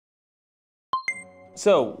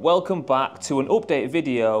So, welcome back to an update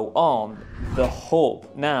video on the Hub.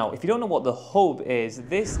 Now, if you don't know what the Hub is,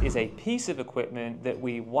 this is a piece of equipment that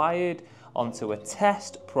we wired onto a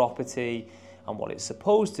test property, and what it's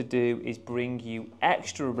supposed to do is bring you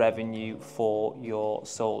extra revenue for your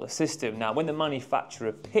solar system. Now, when the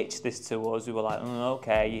manufacturer pitched this to us, we were like,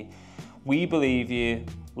 okay, we believe you,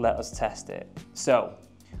 let us test it. So,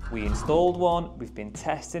 we installed one, we've been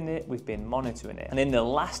testing it, we've been monitoring it. And in the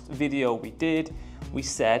last video we did, we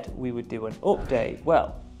said we would do an update.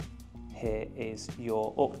 Well, here is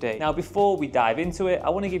your update. Now, before we dive into it, I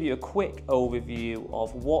want to give you a quick overview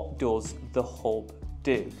of what does the Hub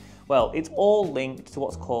do. Well, it's all linked to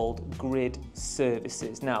what's called grid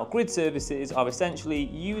services. Now, grid services are essentially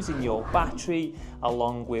using your battery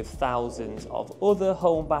along with thousands of other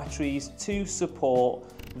home batteries to support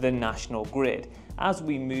the national grid. As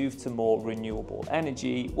we move to more renewable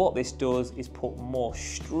energy, what this does is put more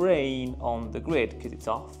strain on the grid because it's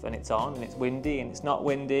off and it's on and it's windy and it's not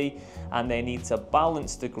windy, and they need to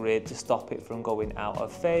balance the grid to stop it from going out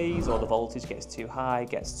of phase or the voltage gets too high,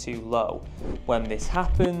 gets too low. When this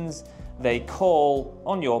happens, they call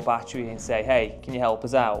on your battery and say, hey, can you help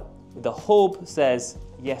us out? The Hub says,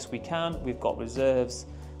 yes, we can, we've got reserves,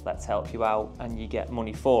 let's help you out, and you get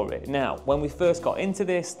money for it. Now, when we first got into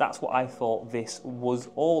this, that's what I thought this was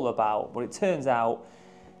all about, but it turns out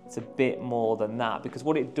it's a bit more than that, because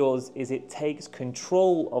what it does is it takes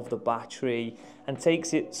control of the battery and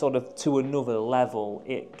takes it sort of to another level.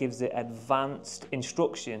 It gives it advanced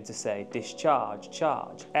instruction to say discharge,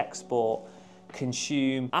 charge, export,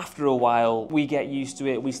 consume. After a while, we get used to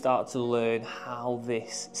it, we start to learn how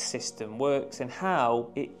this system works and how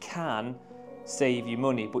it can save you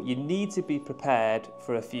money, but you need to be prepared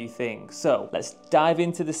for a few things. So let's dive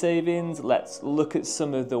into the savings, let's look at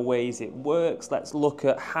some of the ways it works, let's look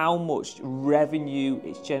at how much revenue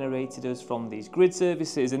it's generated us from these grid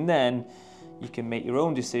services, and then you can make your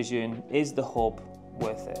own decision, is the Hub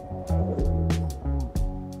worth it?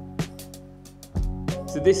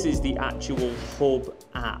 So this is the actual Hub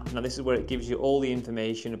app. Now this is where it gives you all the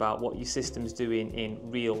information about what your system's doing in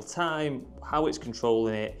real time, how it's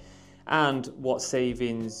controlling it, and what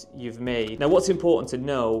savings you've made. Now, what's important to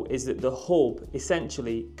know is that the Hub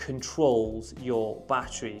essentially controls your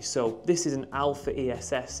battery. So this is an alpha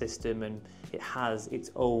ESS system and it has its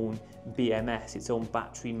own BMS, its own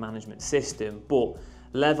battery management system, but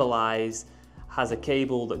Levelise has a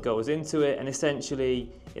cable that goes into it, and essentially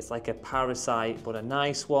it's like a parasite, but a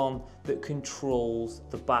nice one, that controls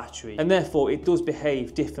the battery. And therefore it does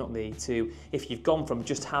behave differently to if you've gone from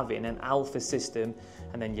just having an alpha system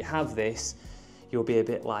and then you have this, you'll be a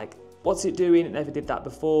bit like, what's it doing? It never did that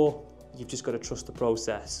before. You've just got to trust the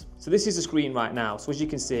process. So this is the screen right now. So as you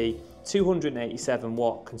can see, 287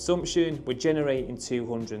 watt consumption, we're generating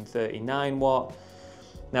 239 watt.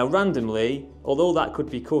 Now randomly, although that could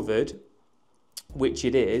be covered, which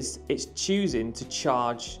it is, it's choosing to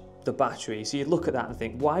charge the battery. So you'd look at that and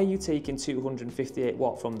think, why are you taking 258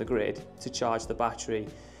 watt from the grid to charge the battery?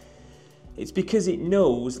 It's because it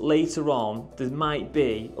knows later on there might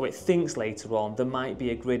be, or it thinks later on, there might be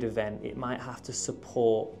a grid event. It might have to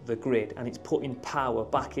support the grid, and it's putting power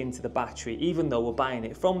back into the battery, even though we're buying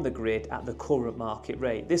it from the grid at the current market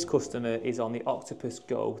rate. This customer is on the Octopus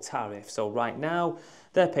Go tariff. So right now,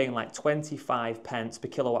 they're paying like 25 pence per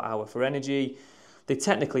kilowatt hour for energy. They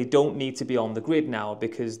technically don't need to be on the grid now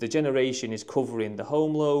because the generation is covering the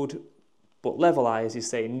home load, but Levelise is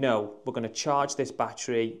saying, no, we're going to charge this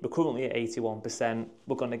battery. We're currently at 81%.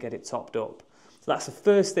 We're going to get it topped up. So that's the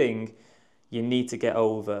first thing you need to get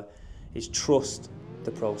over, is trust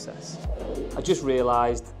the process. I just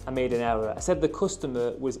realised I made an error. I said the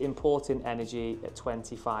customer was importing energy at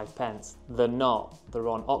 25 pence. They're not. They're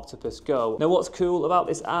on Octopus Go. Now what's cool about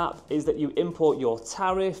this app is that you import your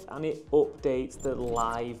tariff and it updates the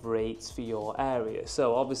live rates for your area.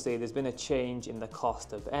 So obviously there's been a change in the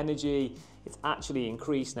cost of energy. It's actually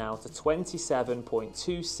increased now to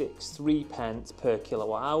 27.263 pence per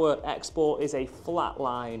kilowatt hour. Export is a flat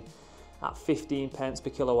line at 15 pence per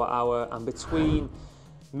kilowatt hour, and between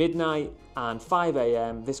midnight and 5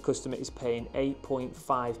 AM, this customer is paying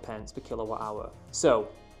 8.5 pence per kilowatt hour. So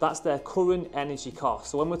that's their current energy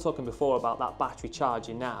cost. So when we're talking before about that battery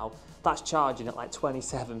charging now, that's charging at like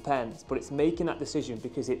 27 pence, but it's making that decision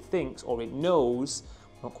because it thinks, or it knows,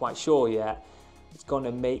 not quite sure yet, it's going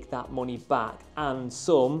to make that money back and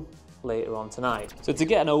some later on tonight. So to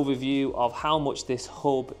get an overview of how much this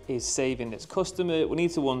Hub is saving its customer, we need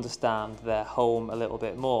to understand their home a little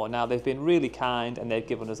bit more. Now they've been really kind and they've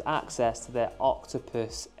given us access to their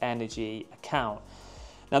Octopus Energy account.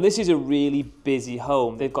 Now this is a really busy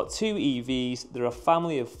home. They've got 2 EVs, they're a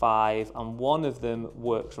family of 5, and one of them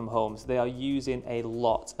works from home. So they are using a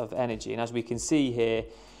lot of energy. And as we can see here,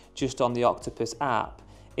 just on the Octopus app,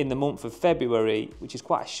 in the month of February, which is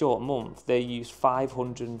quite a short month, they used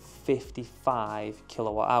 555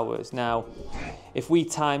 kilowatt hours. Now, if we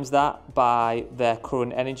times that by their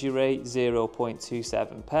current energy rate,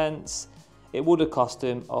 0.27 pence, it would have cost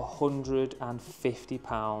them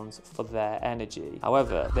 £150 for their energy.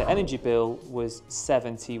 However, their energy bill was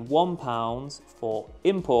 £71 for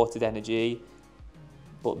imported energy,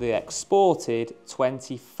 but they exported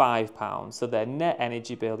 £25. So their net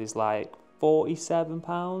energy bill is like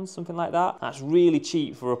 £47, something like that. That's really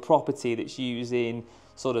cheap for a property that's using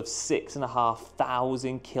sort of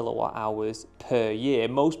 6,500 kilowatt hours per year.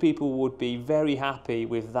 Most people would be very happy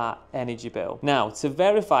with that energy bill. Now, to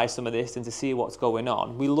verify some of this and to see what's going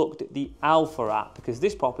on, we looked at the Alpha app, because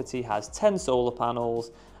this property has 10 solar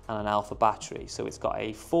panels and an Alpha battery. So it's got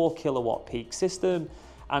a 4 kilowatt peak system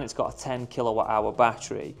and it's got a 10 kilowatt hour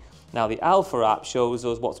battery. Now the Alpha app shows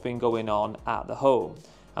us what's been going on at the home.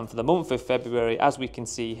 And for the month of February, as we can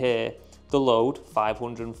see here, the load,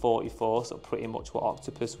 544, so pretty much what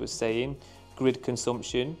Octopus was saying. Grid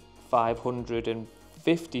consumption,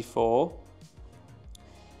 554.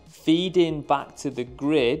 Feeding back to the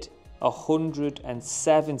grid,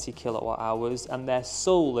 170 kilowatt hours, and their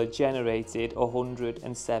solar generated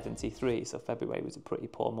 173. So February was a pretty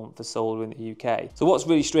poor month for solar in the UK. So what's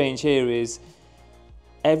really strange here is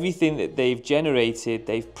everything that they've generated,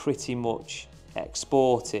 they've pretty much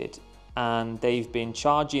exported, and they've been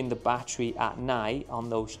charging the battery at night on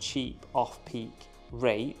those cheap off-peak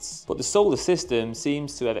rates, but the solar system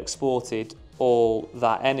seems to have exported all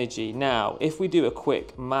that energy. Now, if we do a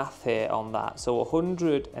quick math here on that, so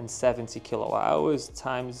 170 kilowatt hours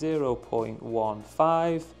times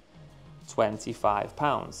 0.15,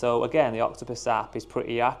 £25. So again, the Octopus app is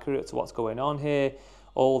pretty accurate to what's going on here.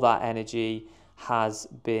 All that energy has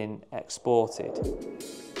been exported.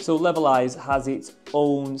 So Levelise has its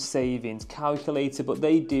own savings calculator, but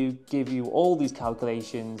they do give you all these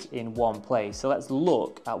calculations in one place. So let's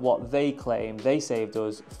look at what they claim they saved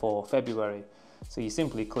us for February. So you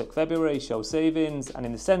simply click February, show savings, and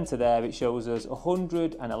in the centre there it shows us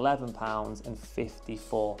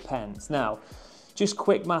 £111.54. Now, just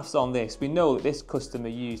quick maths on this. We know that this customer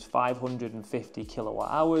used 550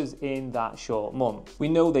 kilowatt hours in that short month. We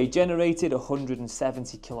know they generated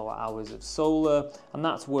 170 kilowatt hours of solar, and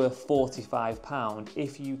that's worth £45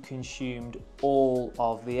 if you consumed all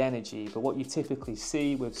of the energy. But what you typically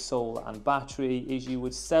see with solar and battery is you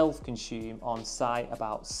would self-consume on site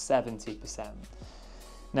about 70%.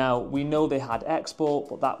 Now, we know they had export,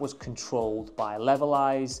 but that was controlled by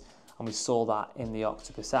Levelise, and we saw that in the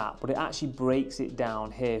Octopus app, but it actually breaks it down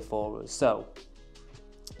here for us. So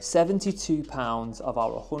 £72 of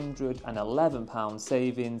our £111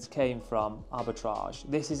 savings came from arbitrage.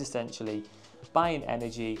 This is essentially buying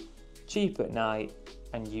energy cheap at night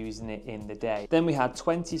and using it in the day. Then we had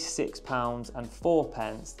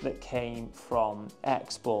 £26.04 that came from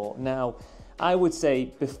export. Now, I would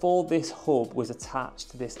say before this hub was attached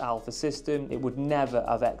to this Alpha system, it would never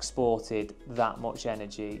have exported that much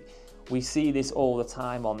energy. We see this all the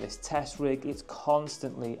time on this test rig. It's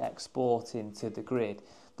constantly exporting to the grid.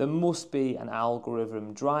 There must be an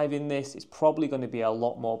algorithm driving this. It's probably going to be a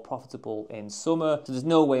lot more profitable in summer. So there's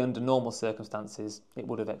no way under normal circumstances it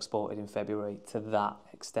would have exported in February to that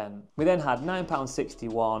extent. We then had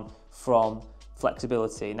 £9.61 from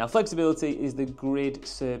flexibility. Now, flexibility is the grid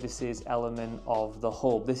services element of the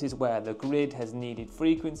hub. This is where the grid has needed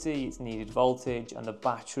frequency, it's needed voltage, and the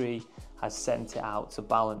battery has sent it out to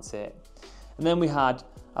balance it. And then we had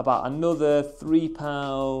about another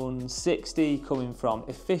 £3.60 coming from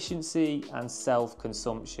efficiency and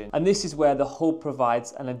self-consumption. And this is where the hub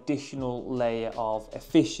provides an additional layer of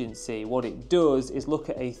efficiency. What it does is look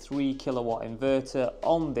at a 3 kilowatt inverter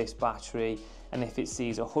on this battery, and if it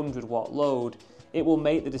sees a 100-watt load, it will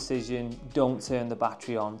make the decision, don't turn the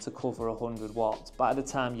battery on to cover 100 watts. By the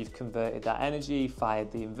time you've converted that energy,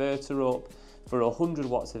 fired the inverter up, for 100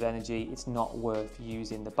 watts of energy, it's not worth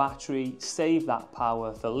using the battery. Save that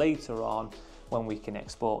power for later on when we can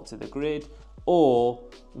export to the grid, or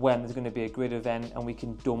when there's going to be a grid event and we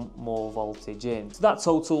can dump more voltage in. So that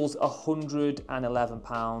totals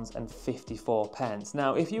 £111.54.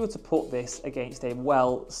 Now, if you were to put this against a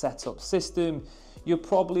well set up system, you're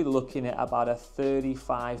probably looking at about a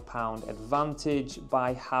 £35 advantage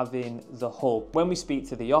by having the hub. When we speak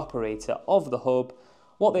to the operator of the hub,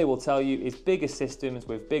 what they will tell you is bigger systems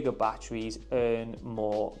with bigger batteries earn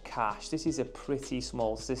more cash. This is a pretty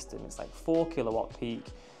small system. It's like 4 kilowatt peak.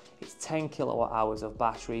 It's 10 kilowatt hours of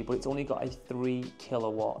battery, but it's only got a 3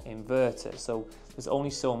 kilowatt inverter. So there's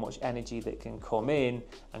only so much energy that can come in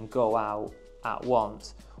and go out at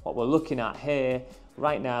once. What we're looking at here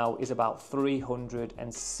right now is about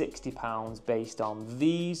 £360 based on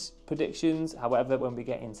these predictions. However, when we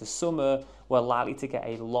get into summer, we're likely to get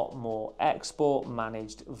a lot more export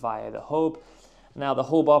managed via the hub. Now, the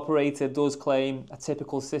hub operator does claim a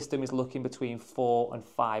typical system is looking between £400 and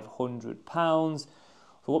 £500.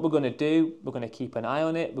 So what we're going to do, we're going to keep an eye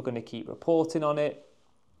on it, we're going to keep reporting on it,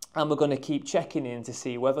 and we're going to keep checking in to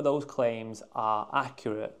see whether those claims are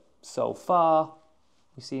accurate. So far,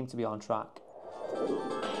 we seem to be on track.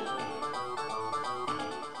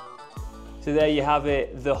 So there you have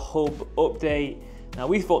it, the hub update. Now,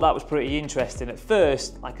 we thought that was pretty interesting. At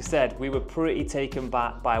first, like I said, we were pretty taken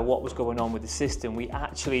back by what was going on with the system. We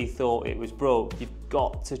actually thought it was broke. You've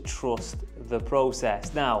got to trust the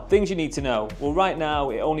process. Now, things you need to know. Well, right now,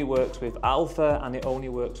 it only works with Alpha and it only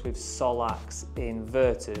works with Solax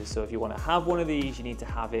inverters. So if you want to have one of these, you need to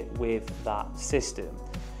have it with that system.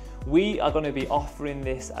 We are going to be offering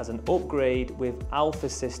this as an upgrade with Alpha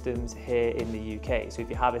systems here in the UK. So if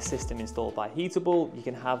you have a system installed by Heatable, you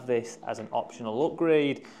can have this as an optional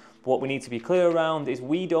upgrade. What we need to be clear around is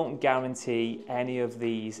we don't guarantee any of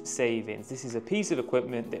these savings. This is a piece of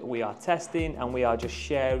equipment that we are testing and we are just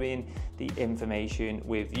sharing the information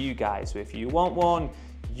with you guys. So if you want one,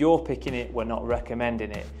 you're picking it, we're not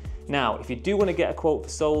recommending it. Now, if you do want to get a quote for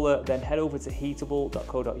solar, then head over to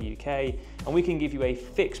heatable.co.uk and we can give you a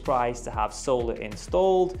fixed price to have solar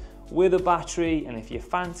installed with a battery, and if you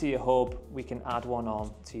fancy a hub, we can add one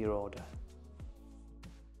on to your order.